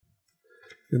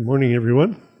Good morning,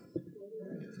 everyone.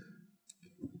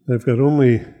 I've got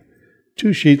only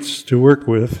 2 sheets to work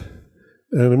with,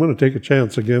 and I'm going to take a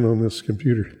chance again on this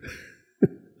computer.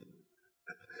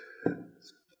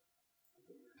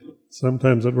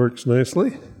 Sometimes it works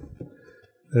nicely,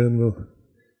 and we'll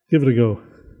give it a go.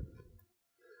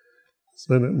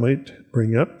 So then it might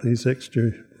bring up these extra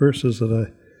verses that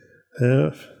I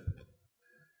have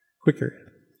quicker.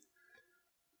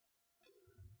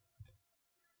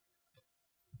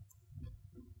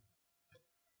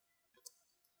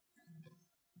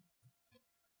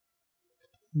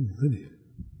 Alrighty.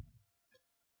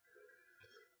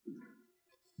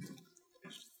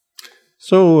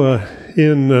 So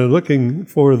in looking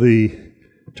for the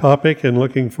topic and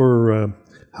looking for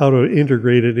how to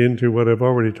integrate it into what I've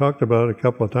already talked about a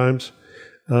couple of times,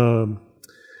 the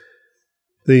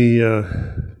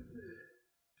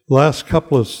last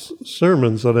couple of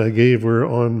sermons that I gave were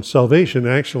on salvation,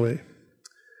 actually,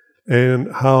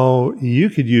 and how you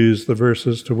could use the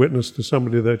verses to witness to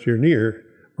somebody that you're near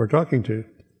or talking to.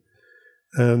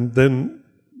 And then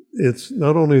it's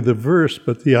not only the verse,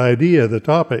 but the idea, the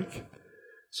topic,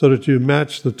 so that you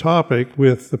match the topic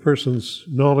with the person's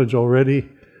knowledge already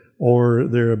or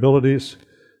their abilities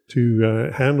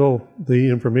to handle the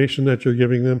information that you're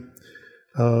giving them.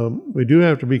 We do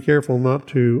have to be careful not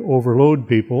to overload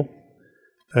people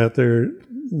at their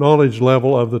knowledge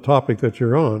level of the topic that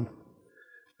you're on.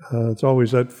 It's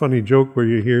always that funny joke where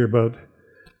you hear about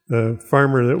a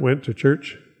farmer that went to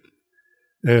church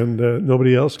and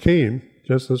nobody else came,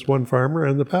 just this one farmer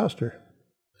and the pastor.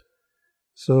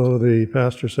 So the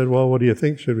pastor said, well, what do you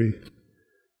think? Should we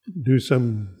do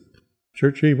some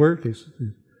churchy work? The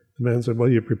man said, well,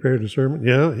 you prepared a sermon?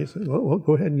 Yeah. He said, well,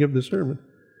 go ahead and give the sermon.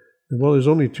 And, well, there's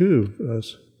only 2 of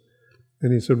us.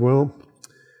 And he said, well,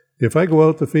 if I go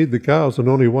out to feed the cows and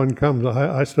only one comes,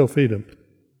 I still feed him.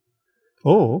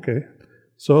 Oh, okay.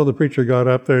 So the preacher got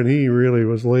up there and he really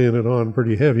was laying it on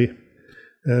pretty heavy.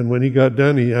 And when he got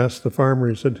done, he asked the farmer,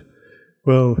 he said,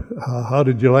 well, how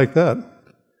did you like that?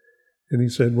 And he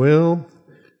said, well,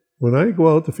 when I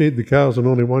go out to feed the cows and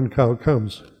only one cow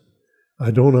comes, I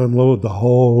don't unload the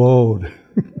whole load.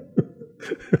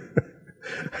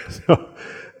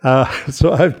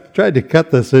 So I've tried to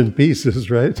cut this in pieces,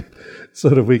 right, so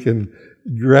that we can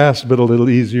grasp it a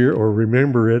little easier or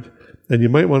remember it. And you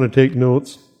might want to take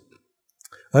notes.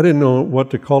 I didn't know what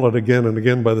to call it again and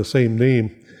again by the same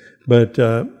name. But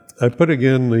I put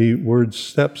again the word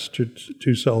steps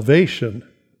to salvation.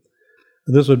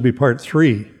 And this would be part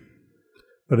 3.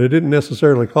 But I didn't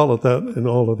necessarily call it that in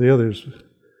all of the others.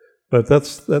 But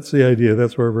that's the idea.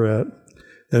 That's where we're at.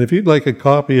 And if you'd like a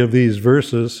copy of these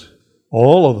verses,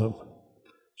 all of them,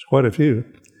 it's quite a few,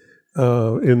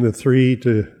 in the 3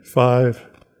 to 5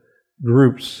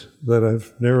 groups that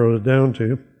I've narrowed it down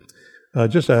to,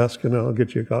 just ask and I'll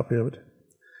get you a copy of it.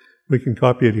 We can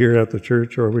copy it here at the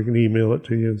church or we can email it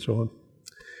to you and so on.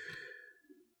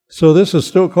 So this is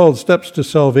still called Steps to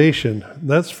Salvation.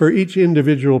 That's for each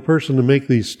individual person to make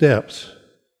these steps.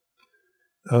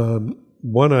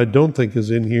 One I don't think is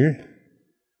in here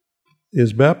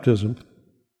is baptism.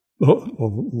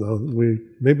 Oh, no,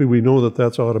 maybe we know that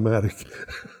that's automatic.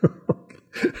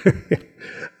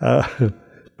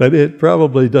 But it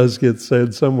probably does get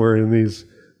said somewhere in these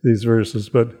verses.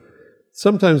 But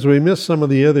sometimes we miss some of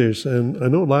the others, and I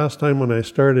know last time when I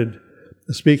started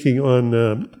speaking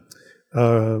on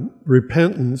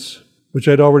repentance, which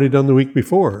I'd already done the week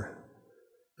before,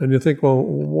 and you think, well,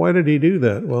 why did he do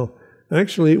that? Well,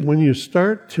 actually, when you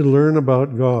start to learn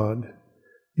about God,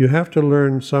 you have to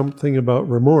learn something about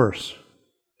remorse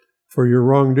for your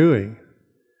wrongdoing.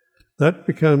 That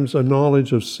becomes a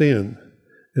knowledge of sin.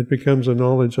 It becomes a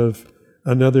knowledge of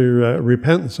another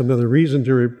repentance, another reason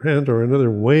to repent, or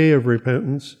another way of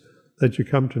repentance that you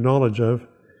come to knowledge of.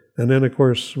 And then, of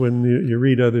course, when you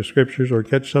read other scriptures or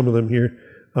catch some of them here,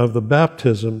 of the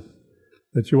baptism,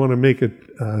 that you want to make it,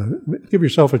 give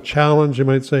yourself a challenge, you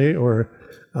might say, or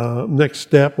next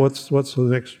step, what's the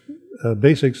next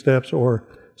basic steps or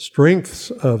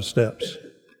strengths of steps.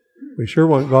 We sure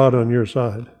want God on your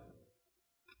side.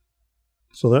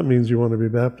 So that means you want to be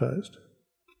baptized.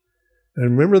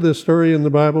 And remember this story in the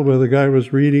Bible where the guy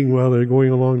was reading while they're going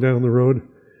along down the road,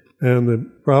 and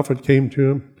the prophet came to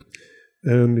him,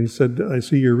 and he said, I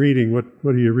see you're reading. What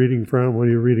are you reading from? What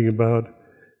are you reading about?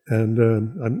 And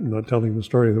I'm not telling the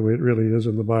story the way it really is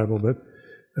in the Bible, but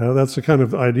that's the kind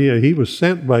of idea. He was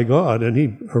sent by God, and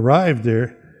he arrived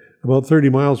there about 30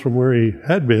 miles from where he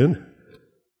had been.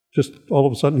 Just all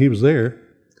of a sudden he was there.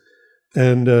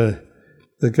 And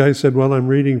the guy said, well, I'm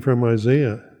reading from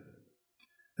Isaiah.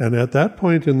 And at that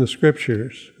point in the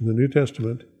Scriptures, in the New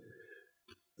Testament,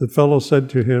 the fellow said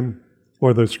to him,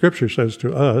 or the scripture says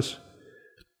to us,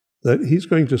 that he's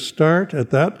going to start at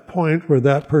that point where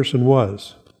that person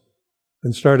was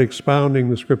and start expounding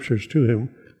the scriptures to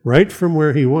him right from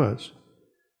where he was.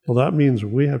 Well, that means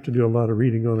we have to do a lot of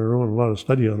reading on our own, a lot of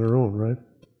study on our own, right?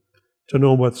 To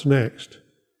know what's next,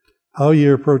 how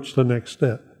you approach the next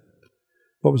step.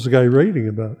 What was the guy reading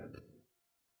about?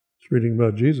 He's reading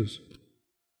about Jesus.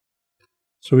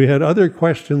 So he had other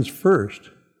questions first.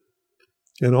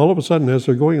 And all of a sudden, as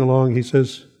they're going along, he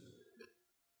says,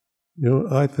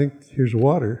 I think here's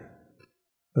water,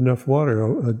 enough water,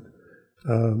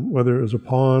 whether it was a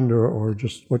pond or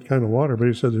just what kind of water. But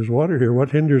he said, there's water here.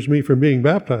 What hinders me from being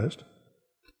baptized?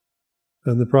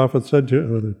 And the prophet said to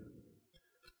him,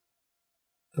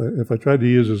 if I tried to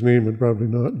use his name, I'd probably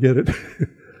not get it.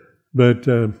 But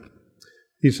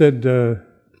he said,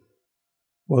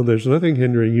 well, there's nothing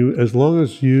hindering you as long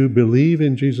as you believe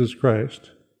in Jesus Christ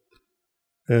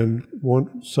and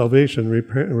want salvation,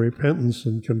 repentance,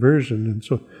 and conversion. And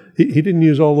so he didn't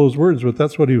use all those words, but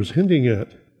that's what he was hinting at,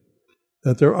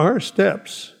 that there are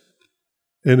steps.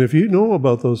 And if you know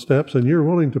about those steps and you're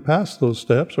willing to pass those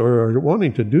steps or are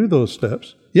wanting to do those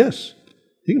steps, yes,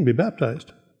 you can be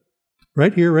baptized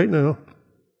right here, right now.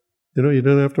 You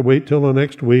don't have to wait till the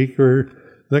next week or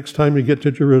next time you get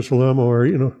to Jerusalem or,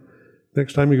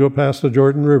 next time you go past the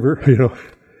Jordan River,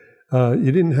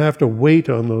 You didn't have to wait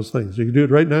on those things. You could do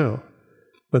it right now.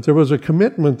 But there was a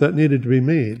commitment that needed to be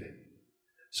made.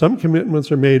 Some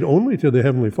commitments are made only to the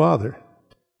Heavenly Father.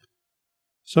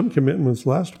 Some commitments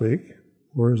last week,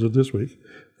 or is it this week?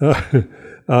 It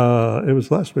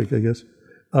was last week, I guess.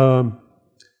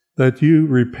 That you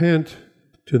repent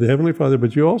to the Heavenly Father,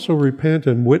 but you also repent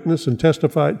and witness and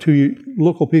testify to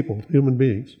local people, human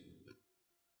beings.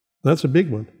 That's a big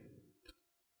one.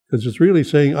 Because it's really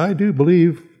saying, I do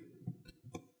believe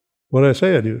what I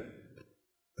say I do.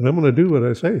 And I'm going to do what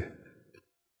I say.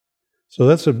 So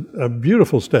that's a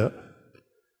beautiful step.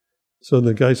 So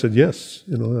the guy said, yes,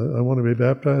 I want to be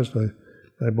baptized.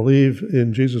 I believe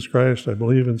in Jesus Christ. I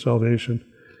believe in salvation.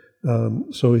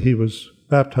 So he was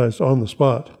baptized on the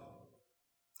spot.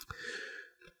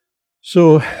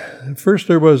 So first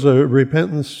there was a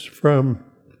repentance from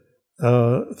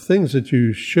things that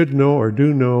you should know or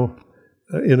do know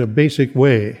in a basic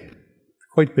way,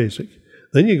 quite basic.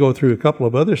 Then you go through a couple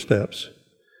of other steps,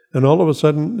 and all of a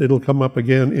sudden it'll come up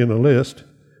again in a list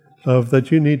of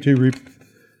that you need to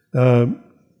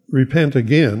repent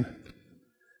again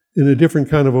in a different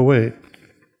kind of a way.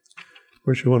 Of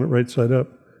course, you want it right side up.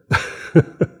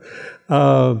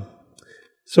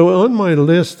 So on my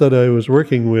list that I was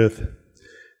working with,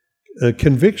 a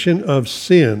conviction of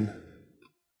sin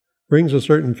brings a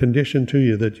certain condition to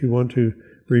you that you want to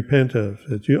repent of,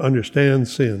 that you understand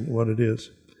sin, what it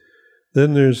is.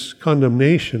 Then there's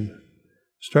condemnation.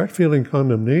 Start feeling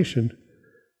condemnation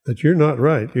that you're not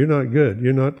right, you're not good,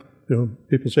 you're not,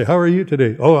 people say, how are you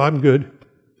today? Oh, I'm good.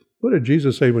 What did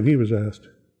Jesus say when he was asked?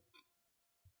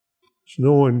 There's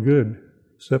no one good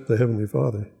except the Heavenly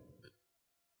Father.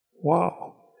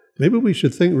 Wow. Maybe we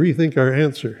should rethink our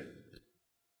answer.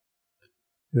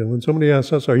 When somebody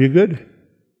asks us, are you good?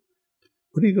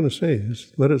 What are you going to say?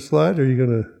 Just let it slide, or are you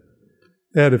going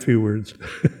to add a few words?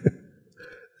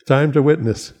 Time to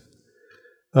witness.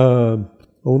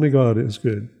 Only God is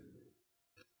good.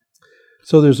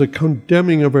 So there's a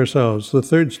condemning of ourselves. The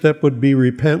third step would be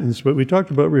repentance, but we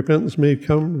talked about repentance may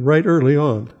come right early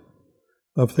on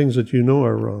of things that you know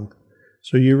are wrong.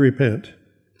 So you repent.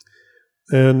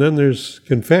 And then there's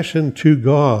confession to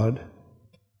God.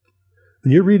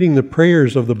 When you're reading the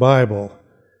prayers of the Bible,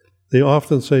 they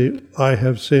often say, I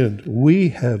have sinned. We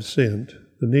have sinned.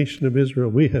 The nation of Israel,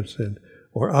 we have sinned.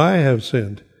 Or I have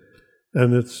sinned.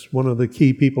 And it's one of the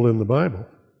key people in the Bible.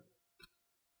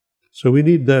 So we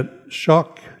need that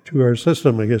shock to our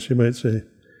system, I guess you might say,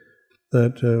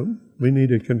 that we need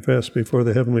to confess before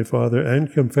the Heavenly Father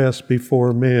and confess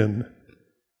before men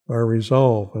our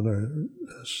resolve and our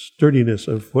sturdiness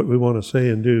of what we want to say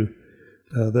and do,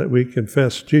 that we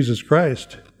confess Jesus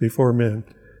Christ before men,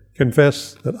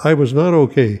 confess that I was not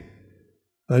okay,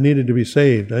 I needed to be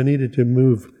saved, I needed to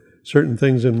move certain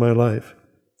things in my life.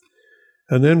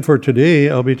 And then for today,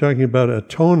 I'll be talking about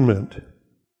atonement.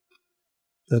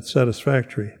 That's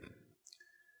satisfactory.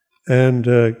 And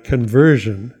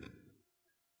conversion,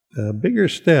 a bigger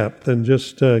step than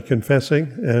just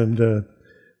confessing and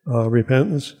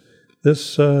repentance.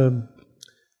 This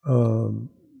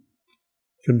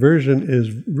conversion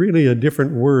is really a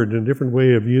different word, a different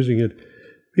way of using it.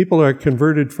 People are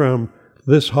converted from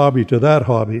this hobby to that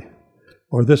hobby,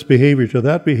 or this behavior to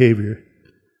that behavior.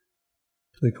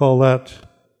 They call that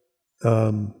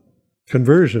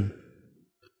conversion.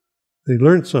 They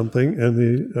learned something and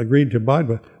they agreed to abide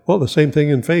by it. Well, the same thing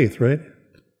in faith, right?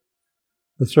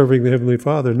 The serving the Heavenly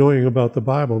Father, knowing about the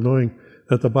Bible, knowing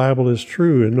that the Bible is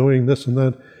true, and knowing this and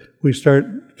that, we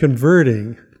start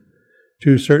converting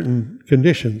to certain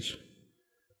conditions,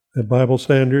 the Bible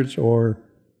standards or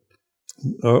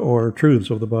truths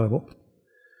of the Bible.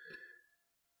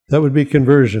 That would be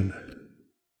conversion.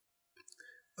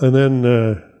 And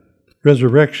then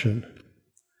resurrection.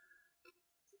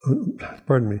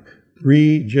 Pardon me.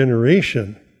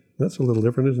 Regeneration. That's a little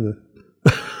different, isn't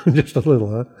it? Just a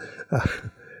little, huh?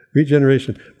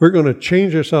 Regeneration. We're going to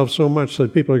change ourselves so much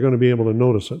that people are going to be able to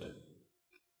notice it.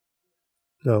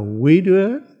 Now, we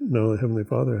do it? No, the Heavenly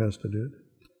Father has to do it.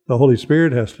 The Holy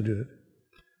Spirit has to do it.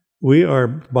 We are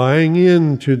buying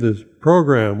into the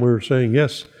program. We're saying,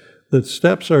 yes, the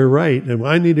steps are right, and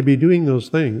I need to be doing those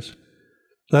things.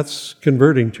 That's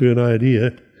converting to an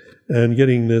idea and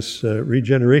getting this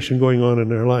regeneration going on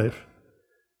in our life.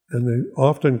 And they're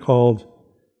often called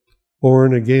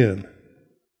born again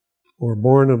or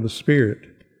born of the Spirit.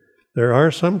 There are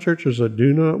some churches that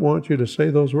do not want you to say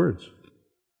those words.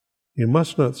 You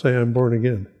must not say, I'm born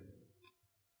again.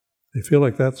 They feel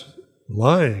like that's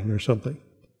lying or something.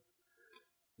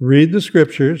 Read the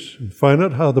Scriptures and find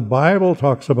out how the Bible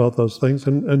talks about those things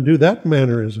and do that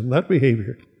mannerism, that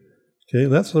behavior. Okay,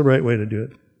 that's the right way to do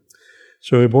it.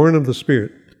 So we're born of the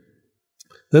Spirit.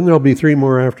 Then there'll be 3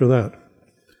 more after that.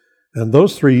 And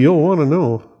those 3 you'll want to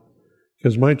know,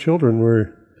 because my children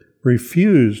were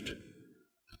refused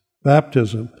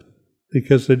baptism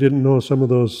because they didn't know some of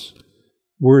those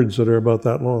words that are about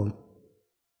that long.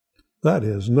 That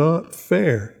is not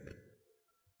fair.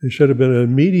 There should have been an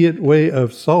immediate way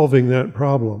of solving that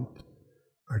problem.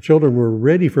 Our children were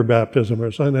ready for baptism,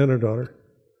 our son and our daughter.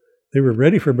 They were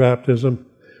ready for baptism.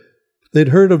 They'd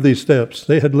heard of these steps.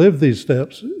 They had lived these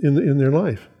steps in their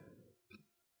life.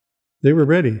 They were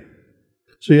ready.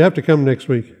 So you have to come next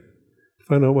week,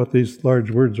 find out what these large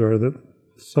words are that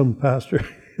some pastor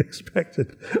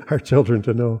expected our children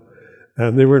to know.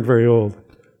 And they weren't very old.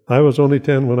 I was only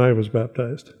 10 when I was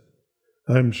baptized.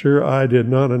 I'm sure I did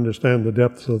not understand the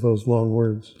depths of those long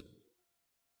words.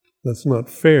 That's not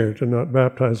fair to not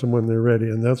baptize them when they're ready.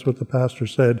 And that's what the pastor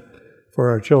said for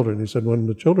our children. He said, when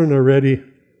the children are ready,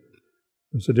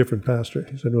 it's a different pastor.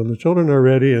 He said, when the children are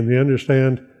ready and they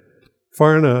understand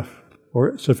far enough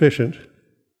or sufficient,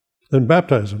 then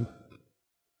baptize them.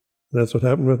 That's what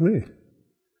happened with me.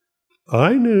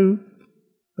 I knew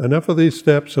enough of these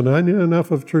steps, and I knew enough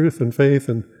of truth and faith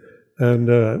and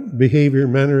behavior,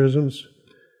 mannerisms,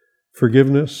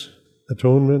 forgiveness,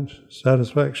 atonement,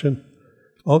 satisfaction,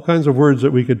 all kinds of words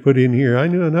that we could put in here. I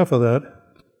knew enough of that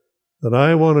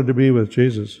I wanted to be with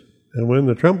Jesus. And when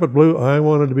the trumpet blew, I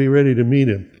wanted to be ready to meet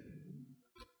him.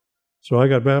 So I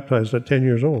got baptized at 10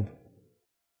 years old.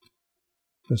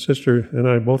 My sister and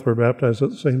I both were baptized at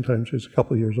the same time. She's a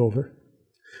couple of years older.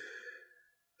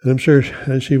 And I'm sure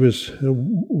she was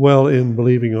well in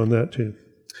believing on that too.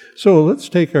 So let's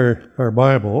take our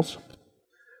Bibles,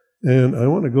 and I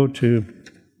want to go to,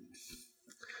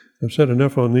 I've said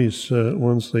enough on these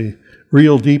ones, the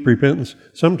real deep repentance.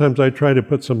 Sometimes I try to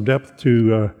put some depth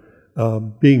to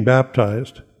being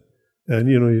baptized,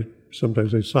 and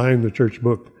sometimes they sign the church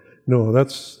book. No,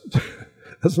 that's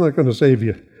not going to save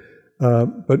you.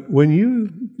 But when you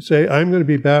say, I'm going to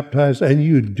be baptized, and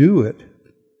you do it,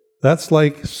 that's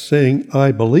like saying,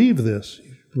 I believe this.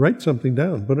 Write something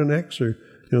down, put an X, or,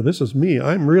 this is me.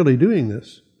 I'm really doing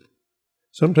this.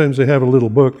 Sometimes they have a little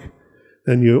book,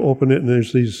 and you open it, and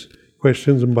there's these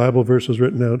questions and Bible verses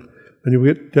written out, and you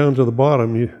get down to the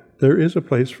bottom, there is a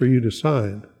place for you to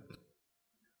sign.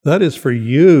 That is for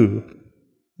you,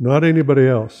 not anybody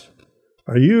else.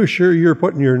 Are you sure you're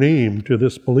putting your name to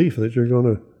this belief that you're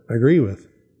going to agree with?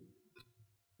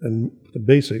 And the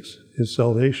basics is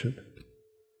salvation.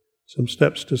 Some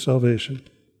steps to salvation.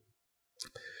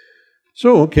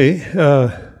 So,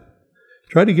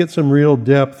 try to get some real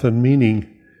depth and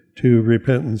meaning to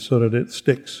repentance so that it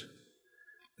sticks.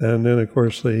 And then, of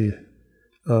course, the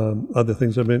other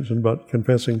things I mentioned about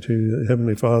confessing to the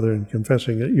Heavenly Father and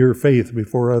confessing your faith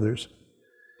before others.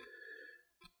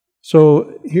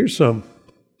 So here's some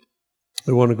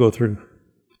I want to go through.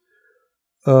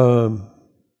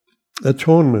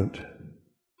 Atonement.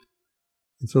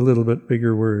 It's a little bit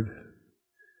bigger word.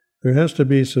 There has to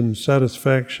be some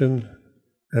satisfaction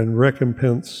and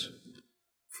recompense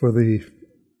for the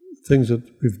things that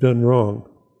we've done wrong.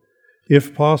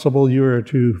 If possible, you are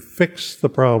to fix the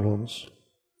problems.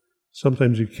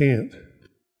 Sometimes you can't.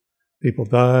 People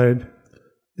died.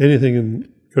 Anything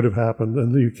could have happened,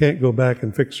 and you can't go back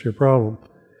and fix your problem.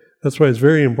 That's why it's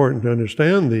very important to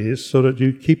understand these so that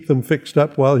you keep them fixed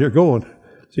up while you're going.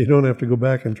 So you don't have to go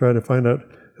back and try to find out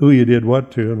who you did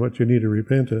what to and what you need to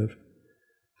repent of.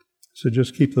 So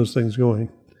just keep those things going.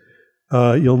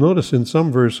 You'll notice in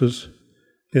some verses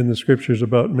in the scriptures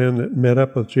about men that met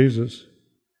up with Jesus,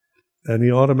 and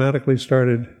he automatically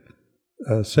started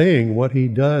saying what he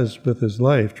does with his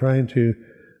life, trying to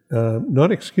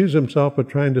not excuse himself, but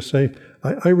trying to say,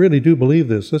 I really do believe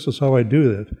this. This is how I do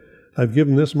it. I've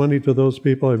given this money to those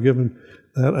people. I've given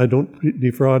that. I don't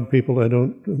defraud people. I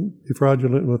don't be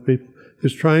fraudulent with people.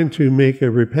 He's trying to make a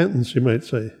repentance, you might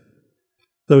say,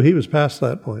 though he was past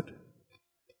that point.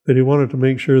 But he wanted to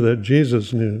make sure that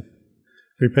Jesus knew.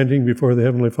 Repenting before the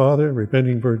Heavenly Father,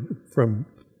 repenting from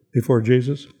before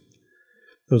Jesus.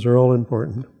 Those are all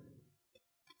important.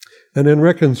 And then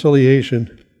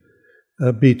reconciliation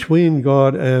between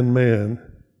God and man.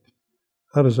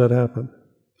 How does that happen?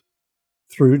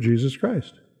 Through Jesus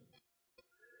Christ.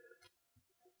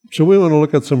 So we want to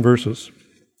look at some verses.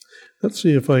 Let's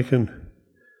see if I can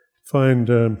find...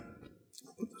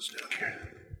 put this down here.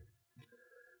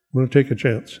 I'm going to take a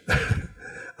chance.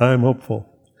 I'm hopeful.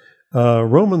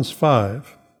 Romans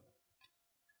 5.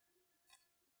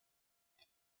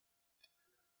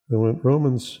 I went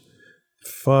Romans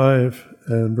 5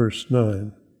 and verse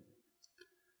 9.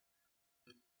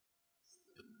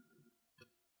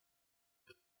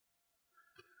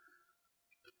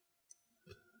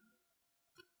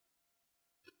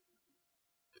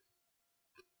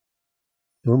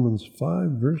 Romans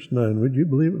 5 verse 9. Would you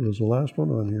believe it was the last one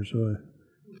on here? So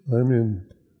I'm in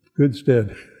good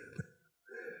stead.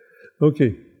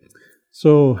 Okay,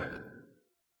 so if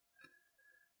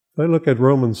I look at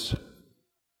Romans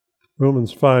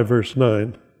 5 verse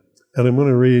 9, and I'm going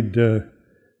to read a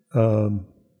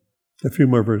few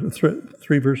more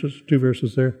verses, two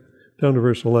verses there, down to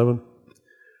verse 11.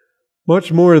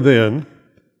 Much more then,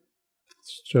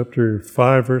 it's chapter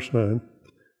 5 verse 9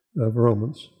 of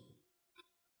Romans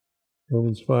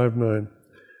 5, 9.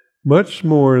 Much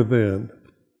more than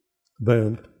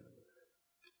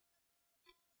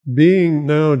being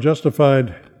now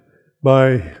justified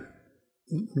by,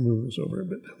 move this over a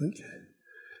bit, I think.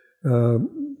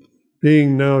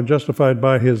 Being now justified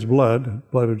by his blood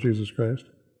of Jesus Christ,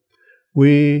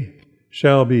 we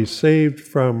shall be saved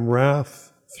from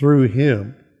wrath through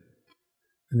him.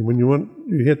 And when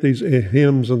you hit these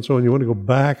hymns and so on, you want to go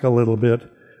back a little bit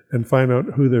and find out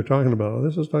who they're talking about.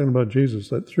 This is talking about Jesus,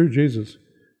 that through Jesus.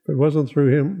 If it wasn't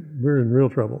through him, we're in real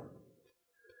trouble.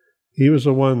 He was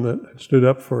the one that stood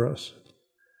up for us.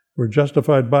 We're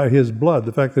justified by his blood,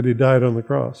 the fact that he died on the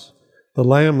cross. The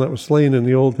lamb that was slain in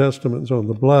the Old Testament, so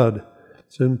the blood,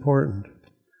 it's important.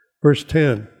 Verse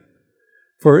 10,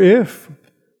 for if,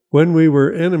 when we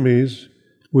were enemies,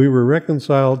 we were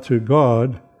reconciled to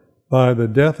God by the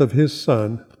death of his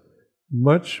Son,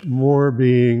 much more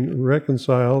being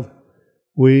reconciled,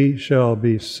 we shall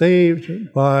be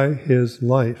saved by his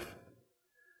life.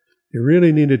 You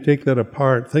really need to take that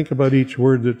apart. Think about each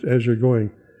word that as you're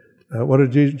going. What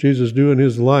did Jesus do in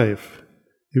his life?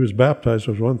 He was baptized,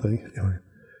 was one thing.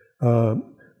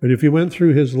 But if you went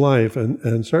through his life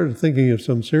and started thinking of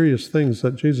some serious things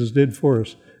that Jesus did for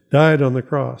us, died on the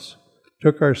cross,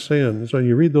 took our sin. So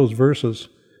you read those verses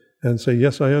and say,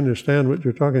 yes, I understand what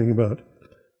you're talking about.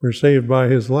 We're saved by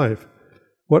his life.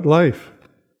 What life?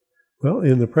 Well,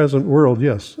 in the present world,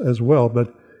 yes, as well,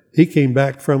 but he came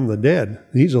back from the dead.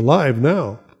 He's alive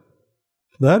now.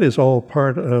 That is all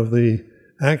part of the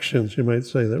actions, you might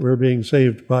say, that we're being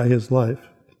saved by his life.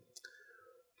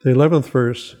 The 11th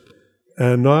verse,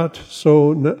 and not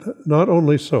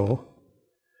only so,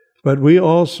 but we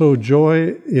also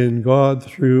joy in God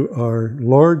through our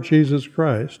Lord Jesus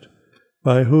Christ,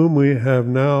 by whom we have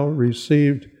now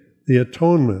received the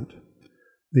atonement,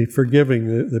 the forgiving,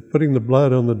 the putting the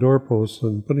blood on the doorposts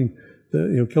and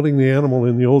killing the animal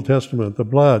in the Old Testament, the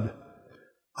blood.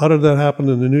 How did that happen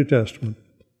in the New Testament?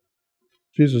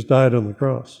 Jesus died on the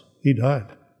cross. He died.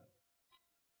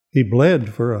 He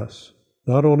bled for us,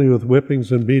 not only with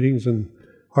whippings and beatings and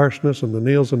harshness and the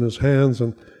nails in his hands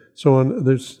and so on.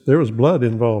 There was blood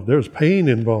involved. There was pain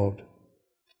involved.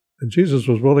 And Jesus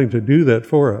was willing to do that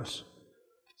for us.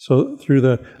 So through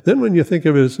that, then when you think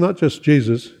of it, it's not just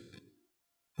Jesus.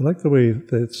 I like the way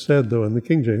that it's said, though, in the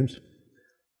King James.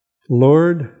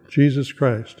 Lord Jesus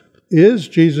Christ. Is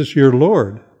Jesus your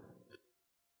Lord?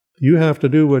 You have to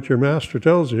do what your master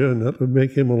tells you, and that would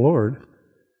make him a Lord.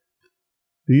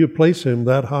 Do you place him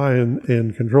that high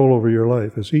in control over your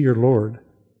life? Is he your Lord?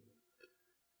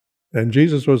 And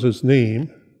Jesus was his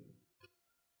name,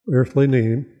 earthly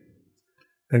name,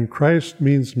 and Christ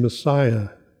means Messiah,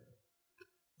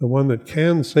 the one that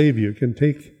can save you, can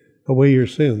take away your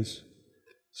sins.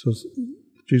 So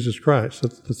Jesus Christ,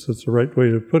 that's the right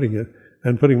way of putting it.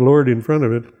 And putting Lord in front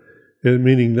of it,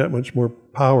 meaning that much more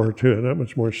power to it, that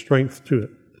much more strength to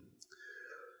it.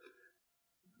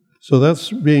 So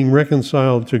that's being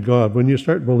reconciled to God. When you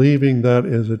start believing that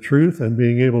is a truth and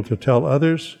being able to tell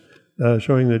others,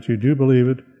 showing that you do believe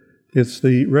it, it's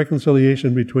the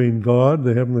reconciliation between God,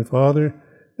 the Heavenly Father,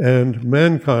 and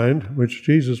mankind, which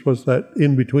Jesus was that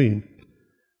in-between.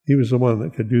 He was the one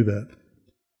that could do that.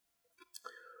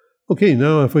 Okay,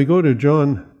 now if we go to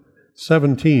John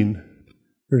 17,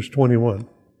 verse 21.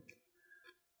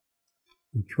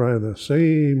 We'll try the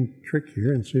same trick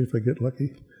here and see if I get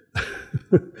lucky.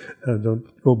 Don't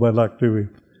go by luck, do we?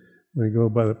 We go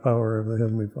by the power of the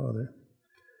Heavenly Father.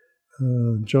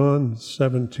 John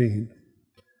 17.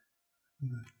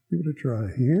 Give it a try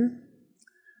here.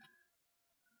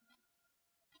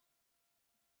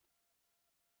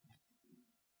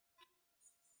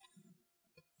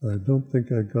 I don't think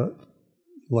I got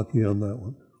lucky on that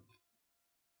one.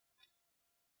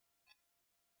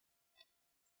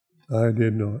 I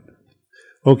did not.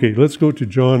 Okay, let's go to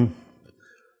John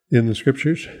in the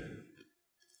Scriptures.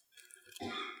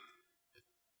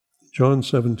 John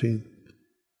 17.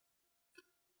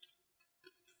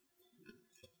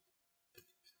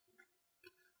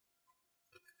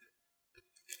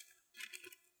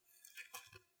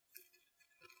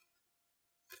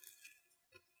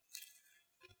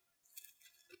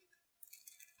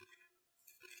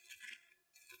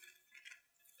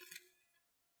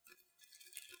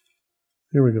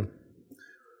 Here we go.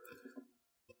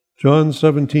 John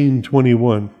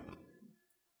 17:21.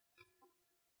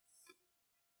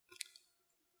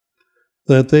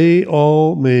 That they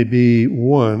all may be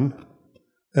one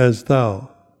as thou,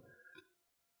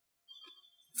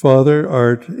 Father,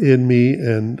 art in me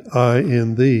and I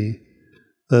in thee,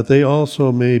 that they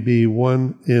also may be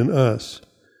one in us,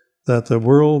 that the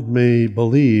world may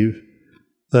believe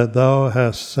that thou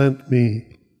hast sent me.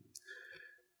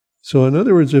 So in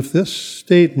other words, if this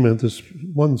statement, this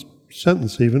one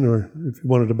sentence even, or if you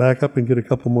wanted to back up and get a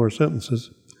couple more sentences,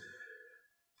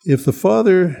 if the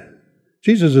Father,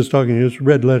 Jesus is talking to his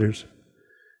red letters,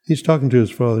 he's talking to his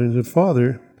Father, and he said,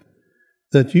 Father,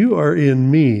 that you are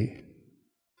in me,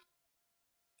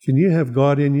 can you have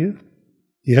God in you?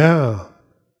 Yeah.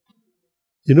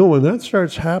 You know, when that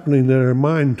starts happening, then our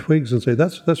mind twigs and say,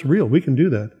 that's real, we can do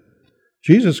that.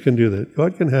 Jesus can do that.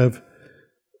 God can have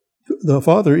the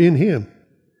Father in him,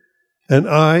 and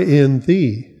I in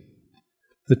thee,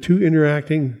 the two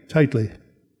interacting tightly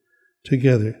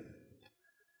together,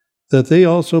 that they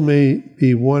also may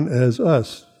be one as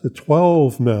us, the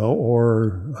 12 now,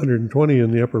 or 120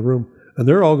 in the upper room, and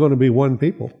they're all going to be one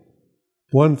people,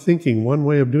 one thinking, one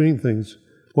way of doing things,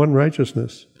 one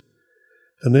righteousness.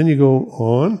 And then you go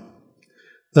on,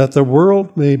 that the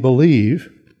world may believe.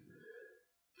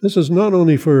 This is not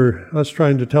only for us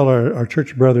trying to tell our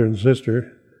church brother and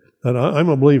sister that I'm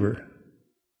a believer.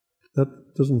 That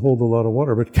doesn't hold a lot of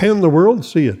water. But can the world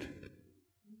see it?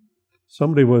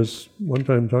 Somebody was one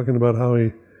time talking about how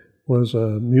he was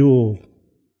a mule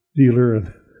dealer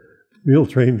and mule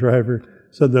train driver.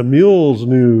 Said the mules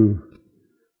knew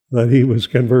that he was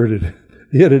converted.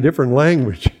 He had a different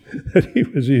language that he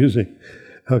was using.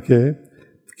 Okay?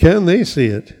 Can they see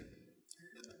it?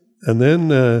 And then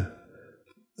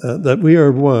that we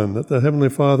are one, that the Heavenly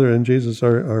Father and Jesus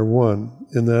are one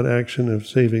in that action of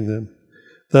saving them,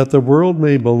 that the world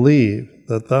may believe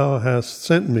that thou hast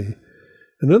sent me.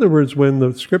 In other words, when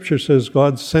the Scripture says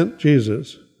God sent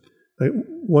Jesus,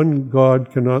 one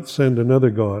God cannot send another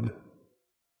God.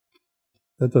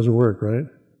 That doesn't work, right?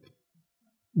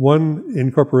 One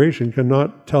incorporation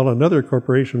cannot tell another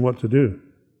corporation what to do.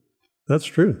 That's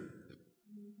true.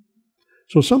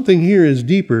 So something here is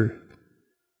deeper.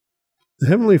 The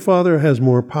Heavenly Father has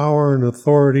more power and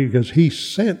authority because he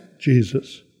sent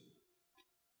Jesus.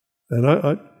 And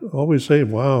I always say,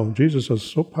 wow, Jesus is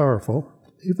so powerful.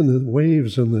 Even the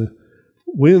waves and the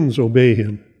winds obey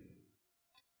him.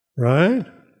 Right?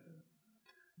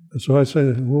 And so I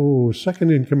say, whoa,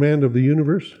 second in command of the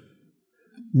universe?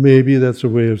 Maybe that's a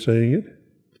way of saying it.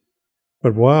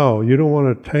 But wow, you don't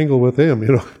want to tangle with him,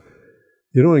 you know.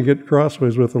 You don't want to get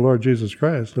crossways with the Lord Jesus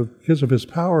Christ because of his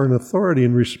power and authority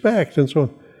and respect. And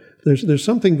so there's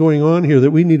something going on here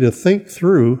that we need to think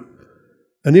through.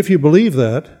 And if you believe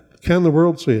that, can the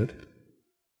world see it?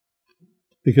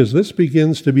 Because this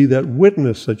begins to be that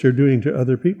witness that you're doing to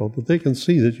other people, that they can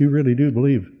see that you really do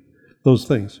believe those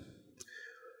things.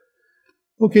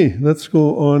 Okay, let's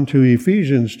go on to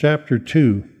Ephesians chapter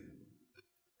 2.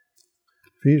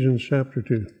 Ephesians chapter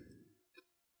 2.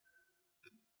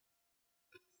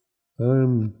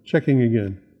 I'm checking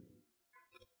again.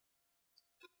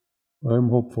 I'm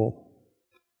hopeful,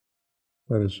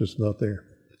 but it's just not there.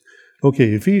 Okay,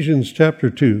 Ephesians chapter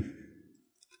 2.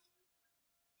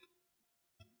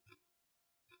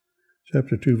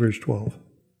 Chapter 2, verse 12.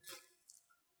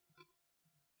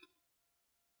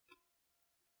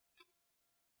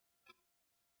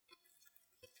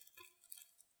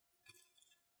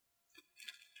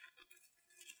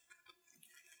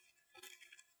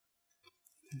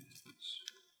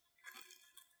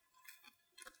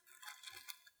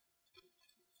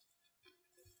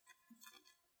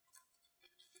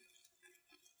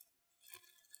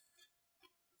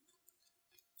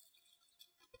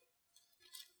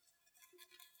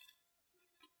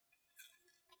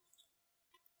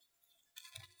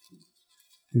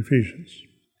 Ephesians.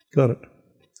 Got it.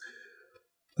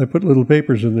 I put little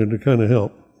papers in there to kind of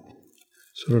help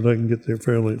so that I can get there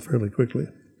fairly quickly.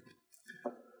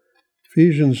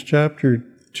 Ephesians chapter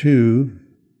 2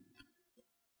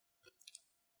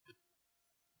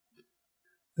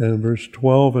 and verse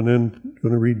 12, and then I'm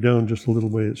going to read down just a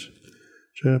little ways.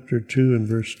 Chapter 2 and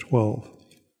verse 12.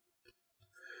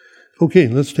 Okay,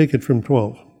 let's take it from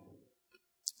 12.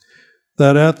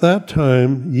 That at that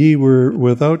time ye were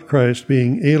without Christ,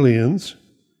 being aliens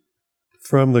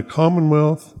from the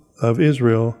commonwealth of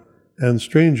Israel and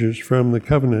strangers from the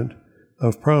covenant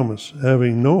of promise,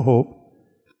 having no hope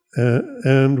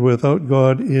and without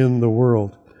God in the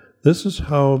world. This is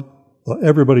how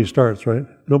everybody starts, right?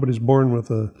 Nobody's born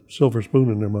with a silver spoon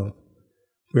in their mouth.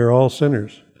 We're all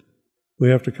sinners. We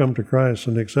have to come to Christ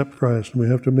and accept Christ, and we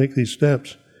have to make these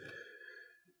steps.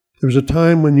 There was a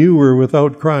time when you were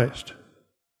without Christ,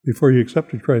 before you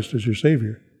accepted Christ as your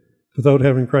Savior, without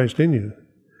having Christ in you.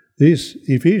 These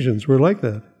Ephesians were like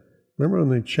that. Remember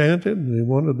when they chanted and they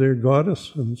wanted their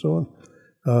goddess and so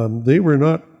on? They were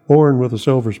not born with a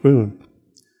silver spoon.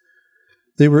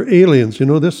 They were aliens. You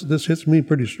know, this hits me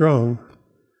pretty strong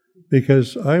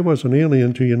because I was an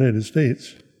alien to the United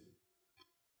States.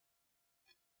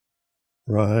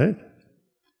 Right?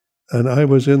 And I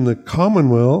was in the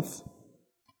Commonwealth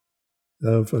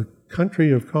of a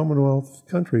country of Commonwealth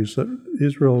countries that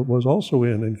Israel was also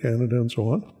in Canada and so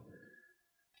on.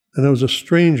 And I was a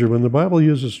stranger. When the Bible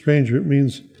uses stranger, it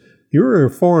means you're a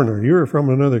foreigner. You're from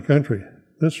another country.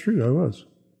 That's true, I was.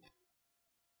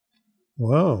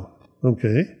 Wow.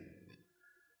 Okay.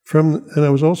 And I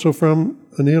was also from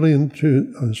an alien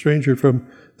to a stranger from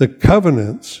the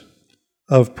covenants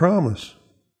of promise.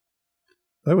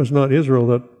 That was not Israel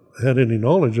that I had any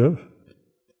knowledge of.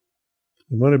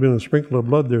 There might have been a sprinkle of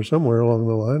blood there somewhere along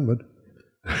the line, but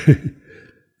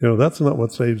that's not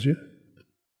what saves you.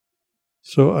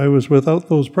 So I was without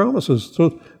those promises.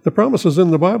 So the promises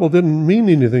in the Bible didn't mean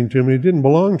anything to me. It didn't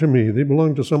belong to me. They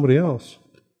belonged to somebody else.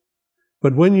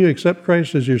 But when you accept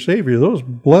Christ as your Savior, those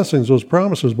blessings, those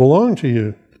promises belong to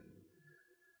you.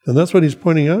 And that's what he's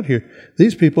pointing out here.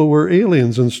 These people were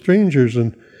aliens and strangers,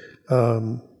 and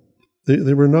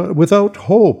they were not without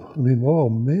hope. I mean, oh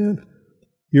man,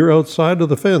 you're outside of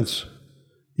the fence.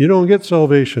 You don't get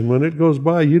salvation. When it goes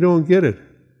by, you don't get it.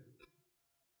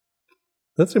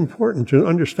 That's important to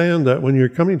understand that when you're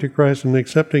coming to Christ and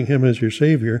accepting Him as your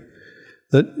Savior,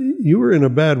 that you were in a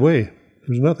bad way.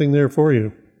 There's nothing there for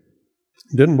you.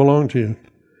 It didn't belong to you.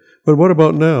 But what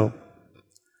about now?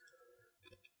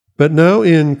 But now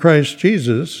in Christ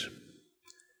Jesus,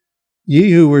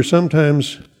 ye who were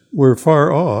sometimes were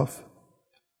far off,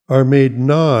 are made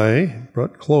nigh,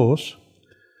 brought close,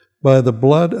 by the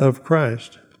blood of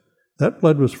Christ. That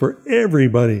blood was for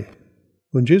everybody.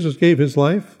 When Jesus gave His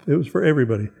life, it was for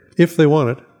everybody, if they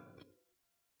want it.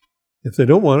 If they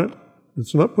don't want it,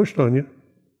 it's not pushed on you.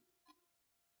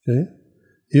 Okay?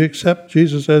 You accept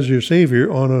Jesus as your Savior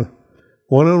on a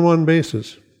one-on-one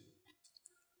basis.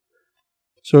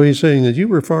 So he's saying that you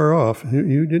were far off.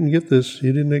 You didn't get this.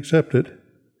 You didn't accept it.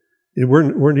 You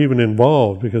weren't even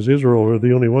involved because Israel were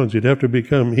the only ones. You'd have to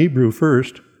become Hebrew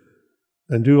first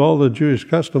and do all the Jewish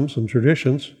customs and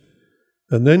traditions,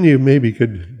 and then you maybe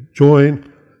could join.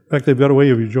 In fact, they've got a way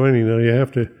of you joining now. You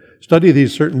have to study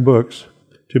these certain books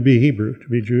to be Hebrew, to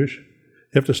be Jewish.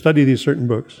 You have to study these certain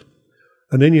books.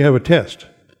 And then you have a test,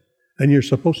 and you're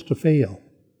supposed to fail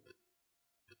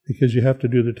because you have to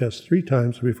do the test 3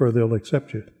 times before they'll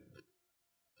accept you.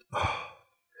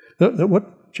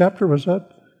 What chapter was that?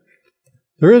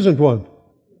 There isn't one.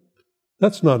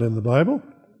 That's not in the Bible.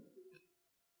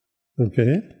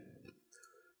 Okay.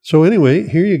 So anyway,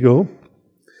 here you go.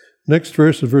 Next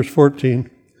verse is verse 14.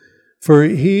 For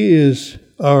He is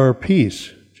our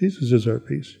peace. Jesus is our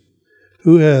peace.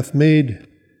 Who hath made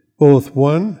both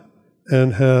one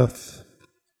and hath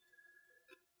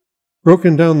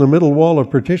broken down the middle wall of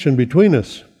partition between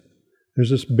us. There's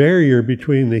this barrier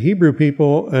between the Hebrew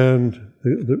people and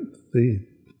the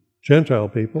Gentile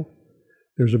people.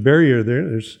 There's a barrier there.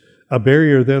 There's a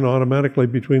barrier then automatically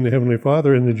between the Heavenly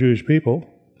Father and the Jewish people.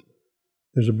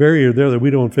 There's a barrier there that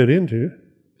we don't fit into.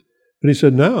 But he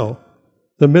said, now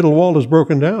the middle wall is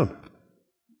broken down.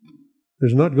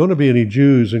 There's not going to be any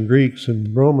Jews and Greeks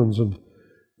and Romans and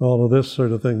all of this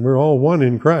sort of thing. We're all one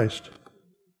in Christ.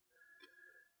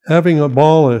 Having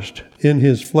abolished in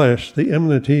his flesh the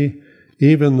enmity,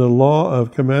 even the law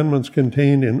of commandments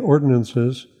contained in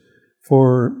ordinances,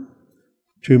 for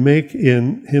to make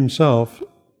in himself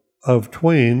of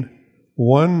twain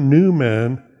one new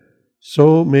man,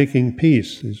 so making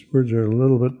peace. These words are a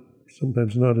little bit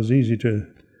sometimes not as easy to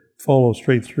follow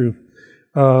straight through.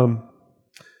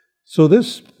 So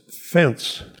this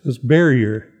fence, this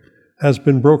barrier, has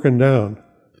been broken down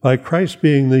by Christ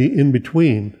being the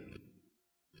in-between.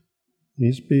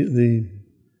 He's the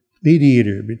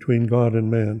mediator between God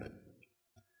and man.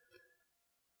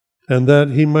 And that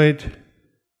he might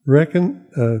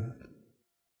reconcile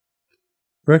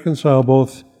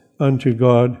both unto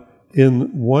God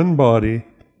in one body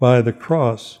by the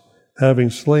cross, having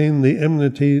slain the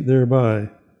enmity thereby,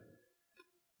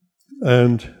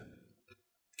 and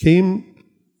came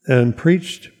and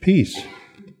preached peace.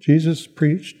 Jesus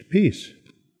preached peace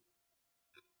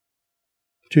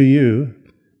to you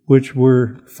which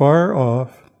were far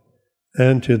off,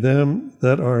 and to them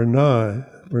that are nigh,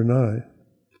 were nigh.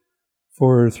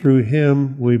 For through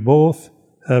him we both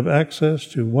have access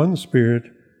to one Spirit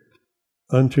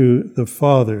unto the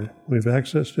Father. We have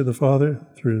access to the Father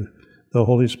through the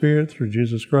Holy Spirit, through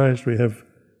Jesus Christ. We have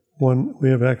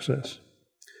access.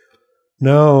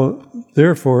 Now,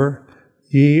 therefore,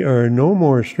 ye are no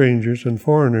more strangers and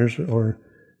foreigners,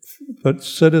 but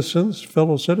citizens,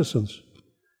 fellow citizens.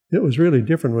 It was really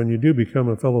different when you do become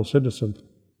a fellow citizen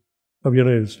of the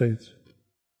United States.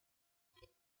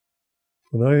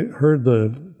 When I heard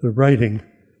the writing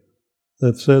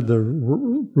that said the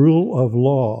rule of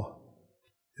law,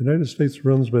 the United States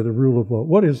runs by the rule of law.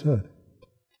 What is that?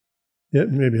 Yeah,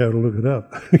 maybe I have to look it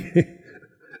up.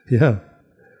 Yeah,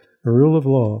 a rule of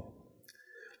law.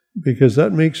 Because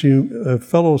that makes you a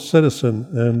fellow citizen,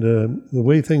 and the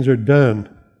way things are done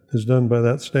is done by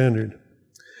that standard.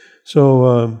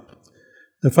 So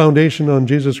the foundation on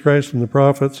Jesus Christ and the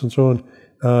prophets and so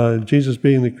on, Jesus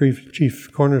being the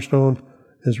chief cornerstone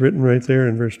is written right there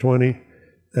in verse 20,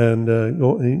 and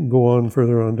go on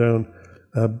further on down,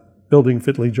 building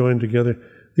fitly joined together.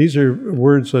 These are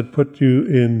words that put you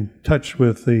in touch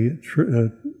with the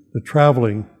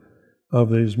traveling of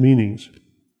these meanings.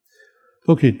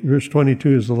 Okay, verse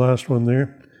 22 is the last one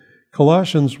there.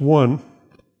 Colossians 1.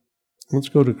 Let's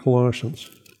go to Colossians.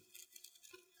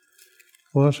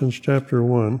 Colossians chapter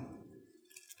 1.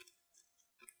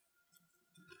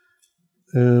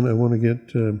 And I want to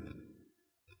get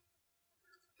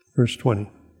verse 20.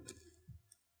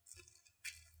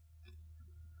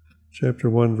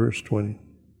 Chapter 1, verse 20.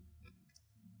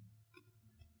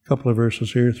 A couple of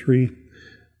verses here, 3.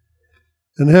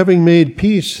 And having made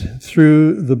peace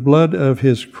through the blood of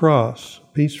his cross,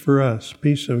 peace for us,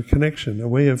 peace of connection, a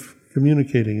way of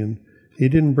communicating. And he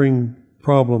didn't bring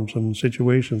problems and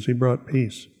situations, he brought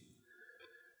peace.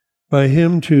 By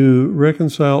him to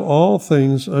reconcile all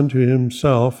things unto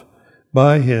himself,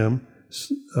 by him,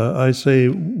 I say,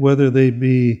 whether they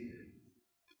be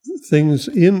things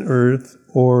in earth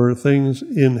or things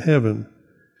in heaven.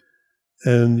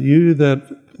 And you that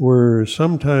were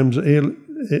sometimes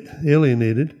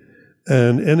alienated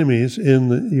and enemies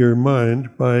in your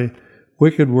mind by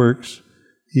wicked works,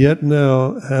 yet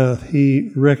now hath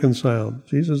he reconciled.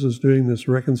 Jesus is doing this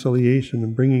reconciliation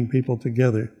and bringing people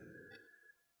together.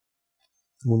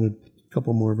 I want a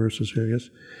couple more verses here, yes.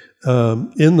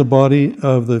 In the body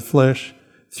of the flesh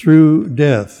through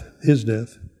death, his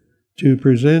death, to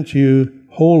present you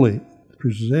holy.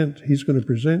 He's going to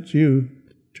present you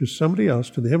to somebody else,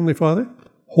 to the Heavenly Father,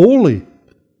 holy.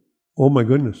 Oh my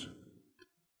goodness.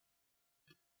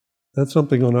 That's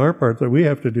something on our part that we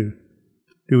have to do.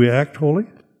 Do we act holy?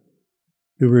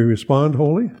 Do we respond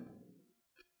holy?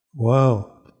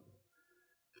 Wow.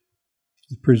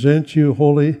 Present you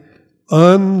holy,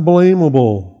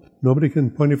 unblameable. Nobody can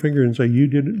point a finger and say, you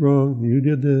did it wrong, you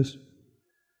did this.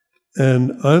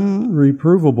 And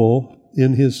unreprovable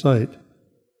in his sight.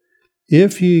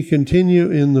 If ye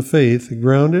continue in the faith,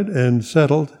 grounded and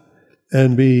settled,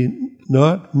 and be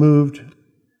not moved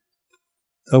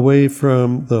away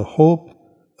from the hope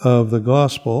of the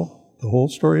gospel, the whole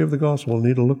story of the gospel, we'll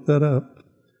need to look that up,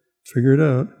 figure it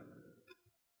out,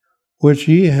 which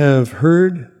ye have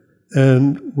heard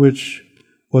and which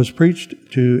was preached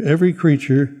to every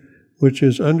creature which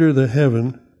is under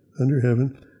heaven,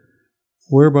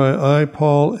 whereby I,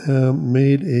 Paul, am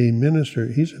made a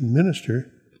minister. He's a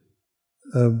minister,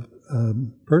 a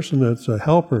person that's a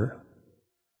helper,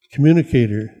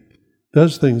 communicator,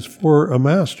 does things for a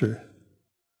master.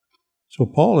 So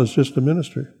Paul is just a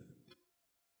minister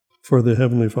for the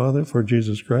Heavenly Father, for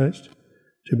Jesus Christ,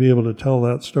 to be able to tell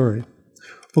that story.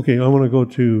 Okay, I want to go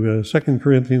to 2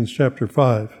 Corinthians chapter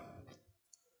 5.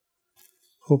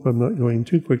 Hope I'm not going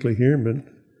too quickly here, but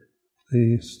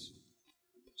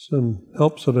some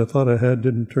helps that I thought I had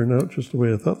didn't turn out just the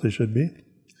way I thought they should be.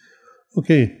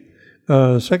 Okay,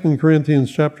 2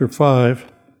 Corinthians chapter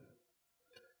 5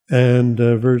 and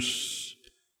verse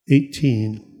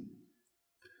 18.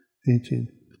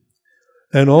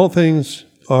 And all things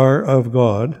are of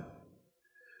God,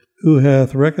 who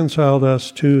hath reconciled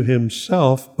us to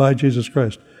himself by Jesus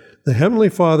Christ. The Heavenly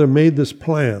Father made this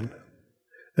plan,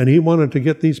 and he wanted to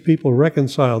get these people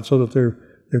reconciled so that their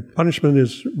punishment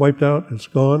is wiped out, it's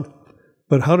gone.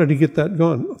 But how did he get that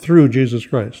gone? Through Jesus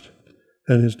Christ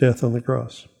and his death on the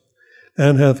cross.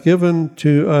 And hath given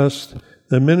to us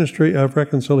the ministry of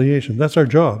reconciliation. That's our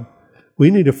job. We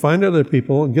need to find other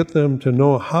people and get them to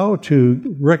know how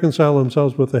to reconcile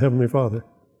themselves with the Heavenly Father.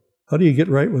 How do you get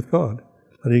right with God?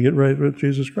 How do you get right with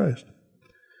Jesus Christ?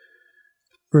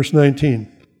 Verse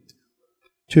 19.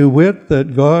 To wit,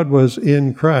 that God was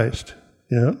in Christ,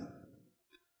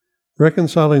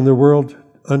 reconciling the world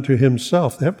unto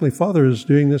himself. The Heavenly Father is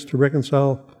doing this to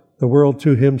reconcile the world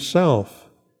to himself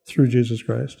through Jesus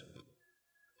Christ.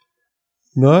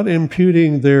 Not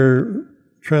imputing their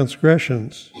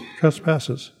trespasses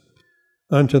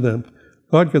unto them.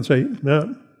 God could say, Matt,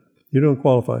 you don't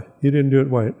qualify. You didn't do it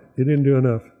right. You didn't do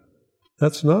enough.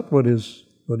 That's not what he's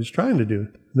trying to do.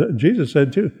 Jesus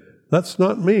said too, that's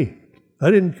not me.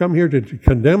 I didn't come here to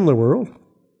condemn the world.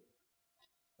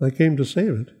 I came to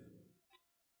save it.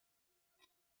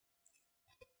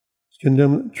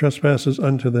 Condemn trespasses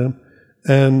unto them,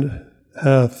 and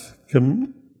hath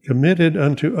committed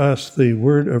unto us the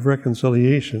word of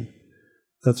reconciliation.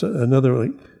 That's another,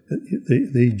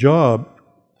 the job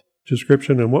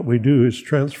description and what we do is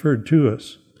transferred to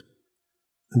us.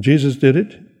 And Jesus did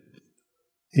it.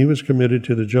 He was committed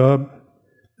to the job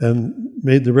and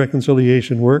made the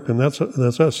reconciliation work, and that's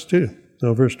us too.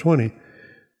 Now, verse 20.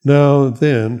 Now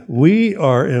then, we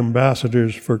are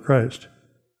ambassadors for Christ.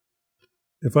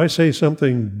 If I say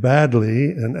something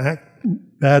badly and act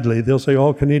badly, they'll say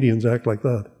all Canadians act like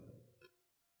that.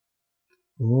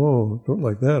 Oh, don't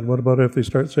like that. What about if they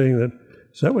start saying that?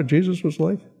 Is that what Jesus was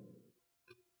like?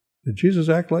 Did Jesus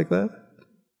act like that?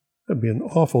 That'd be an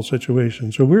awful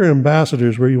situation. So we're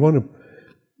ambassadors where you want to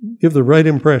give the right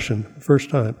impression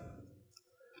first time.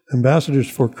 Ambassadors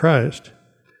for Christ,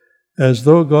 as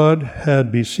though God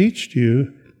had beseeched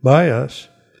you by us,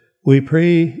 we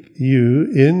pray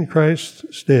you in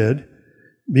Christ's stead,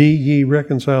 be ye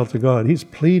reconciled to God. He's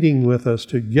pleading with us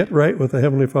to get right with the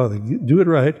Heavenly Father. Do it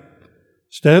right.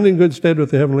 Stand in good stead with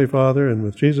the Heavenly Father and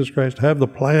with Jesus Christ. Have the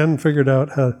plan figured out,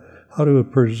 how to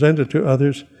present it to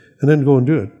others, and then go and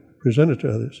do it. Present it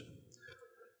to others.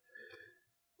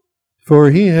 For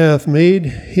he hath made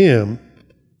him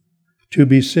to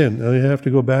be sin. Now you have to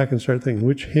go back and start thinking,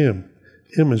 which him?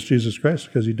 Him is Jesus Christ,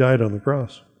 because he died on the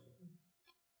cross.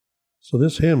 So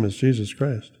this him is Jesus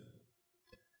Christ.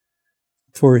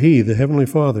 For he, the Heavenly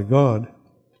Father, God,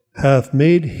 hath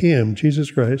made him, Jesus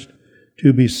Christ,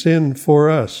 to be sin for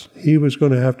us. He was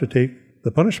going to have to take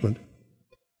the punishment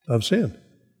of sin.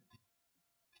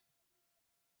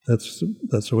 That's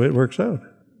the way it works out.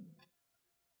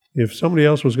 If somebody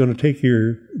else was going to take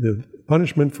the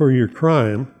punishment for your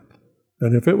crime,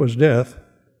 and if it was death,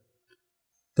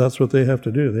 that's what they have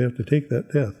to do. They have to take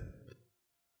that death.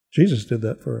 Jesus did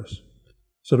that for us,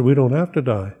 so that we don't have to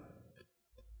die.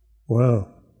 Wow.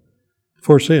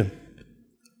 For sin.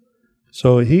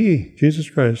 So he, Jesus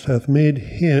Christ, hath made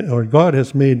him, or God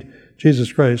has made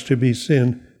Jesus Christ to be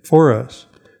sin for us,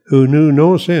 who knew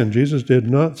no sin. Jesus did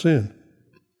not sin.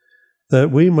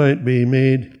 That we might be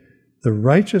made the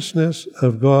righteousness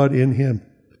of God in him.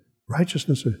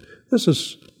 Righteousness. This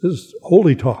is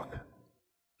holy talk.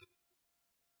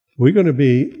 We're going to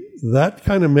be that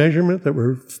kind of measurement that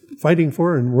we're fighting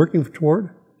for and working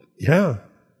toward? Yeah.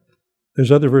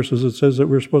 There's other verses that says that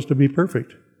we're supposed to be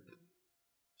perfect.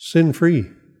 Sin-free.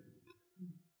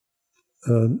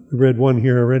 Read one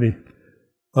here already.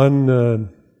 What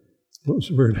was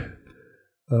the word?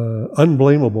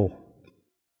 Unblameable.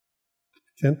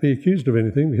 Can't be accused of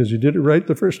anything because you did it right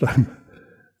the first time.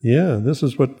 Yeah, this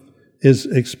is what is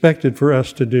expected for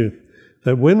us to do.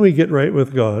 That when we get right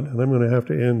with God, and I'm going to have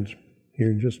to end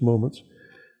here in just moments,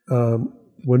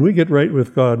 when we get right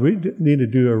with God, we need to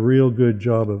do a real good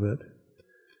job of it.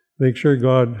 Make sure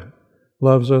God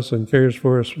loves us and cares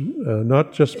for us,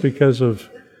 not just because of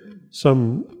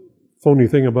some phony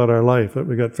thing about our life, that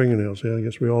we got fingernails. Yeah, I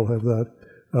guess we all have that.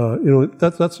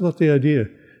 That's not the idea.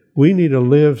 We need to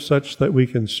live such that we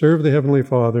can serve the Heavenly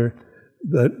Father,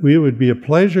 that we would be a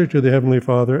pleasure to the Heavenly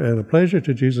Father and a pleasure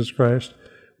to Jesus Christ.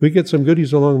 We get some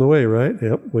goodies along the way, right?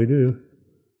 Yep, we do.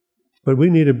 But we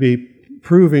need to be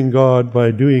proving God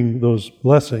by doing those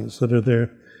blessings that are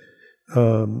there.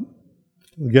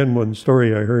 Again, one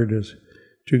story I heard is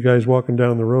two guys walking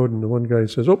down the road, and the one guy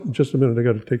says, "Oh, just a minute, I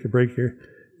got to take a break here."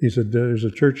 He said, "There's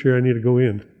a church here, I need to go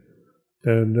in."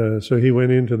 And so he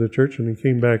went into the church, and he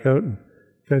came back out, and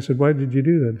the guy said, "Why did you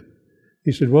do that?"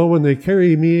 He said, "Well, when they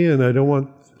carry me in, I don't want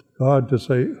God to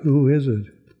say, 'Who is it?'"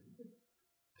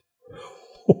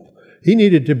 He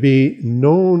needed to be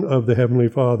known of the Heavenly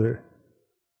Father,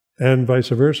 and vice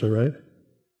versa, right?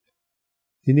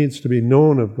 He needs to be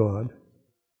known of God,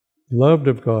 loved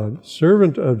of God,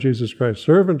 servant of Jesus Christ,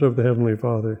 servant of the Heavenly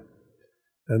Father.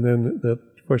 And then that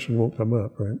question won't come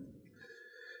up, right?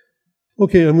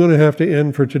 Okay, I'm going to have to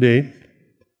end for today,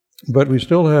 but we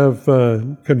still have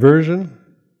conversion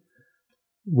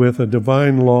with a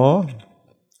divine law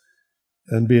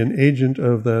and be an agent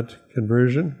of that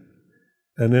conversion,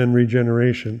 and then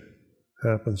regeneration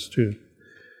happens too.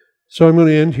 So I'm going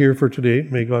to end here for today.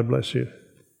 May God bless you.